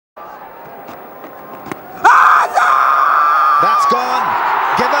gone.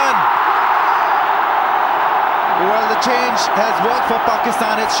 Given. Well, the change has worked for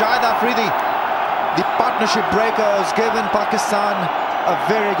Pakistan. It's Shahid Afridi. The partnership breaker has given Pakistan a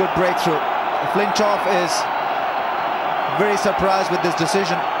very good breakthrough. Flintoff is very surprised with this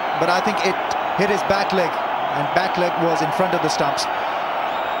decision, but I think it hit his back leg, and back leg was in front of the stumps.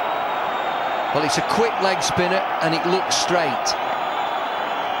 Well, it's a quick leg spinner and it looks straight.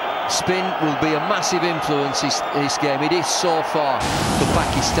 Spin will be a massive influence this game. It is so far for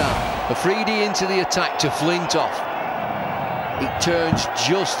Pakistan. Afridi into the attack to Flintoff. It turns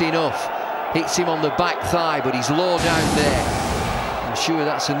just enough. Hits him on the back thigh, but he's low down there. I'm sure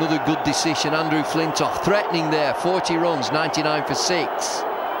that's another good decision. Andrew Flintoff threatening there. 40 runs, 99 for 6.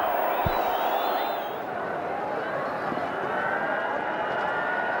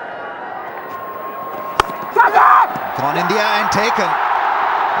 Gone in the air and taken.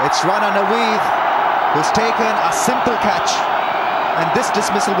 It's run on a weave, who's taken a simple catch, and this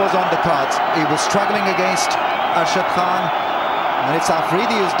dismissal was on the cards. He was struggling against Arshad Khan, and it's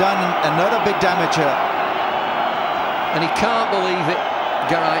Afridi who's done another big damage here. And he can't believe it,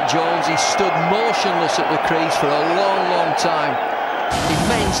 Geraint Jones. He stood motionless at the crease for a long, long time.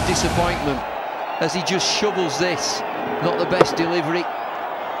 Immense disappointment as he just shovels this. Not the best delivery,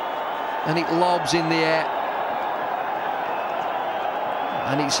 and it lobs in the air.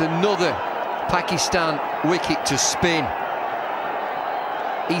 And it's another Pakistan wicket to spin.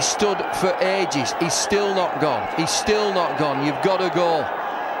 He stood for ages. He's still not gone. He's still not gone. You've got to go.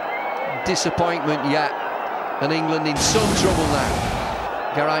 Disappointment yet. And England in some trouble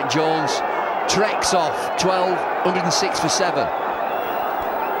now. Geraint Jones treks off. 12, 106 for 7.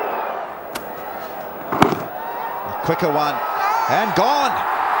 A quicker one. And gone.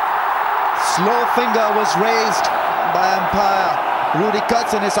 Slow finger was raised by umpire Rudy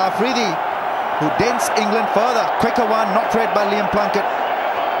Cuts, and it's Afridi who dents England further. Quicker one, not read by Liam Plunkett.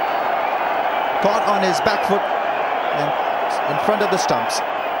 Caught on his back foot and in front of the stumps.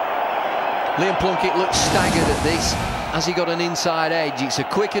 Liam Plunkett looks staggered at this. Has he got an inside edge? It's a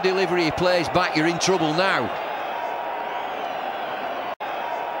quicker delivery. He plays back. You're in trouble now.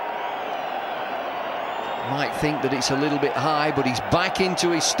 Might think that it's a little bit high, but he's back into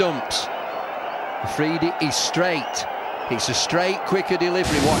his stumps. Afridi is straight. It's a straight, quicker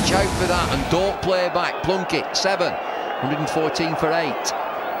delivery. Watch out for that and don't play back. Plunkett, 7, 114 for 8.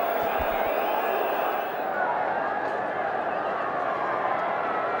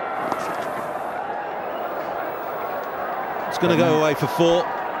 It's going to go away for 4.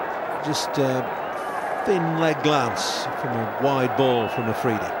 Just a thin leg glance from a wide ball from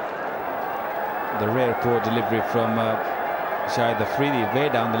Afridi. The rare poor delivery from Shahid Afridi, way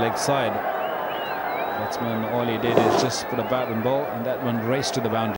down the leg side. Batsman, all he did is just put a bat and ball, and that one raced to the boundary.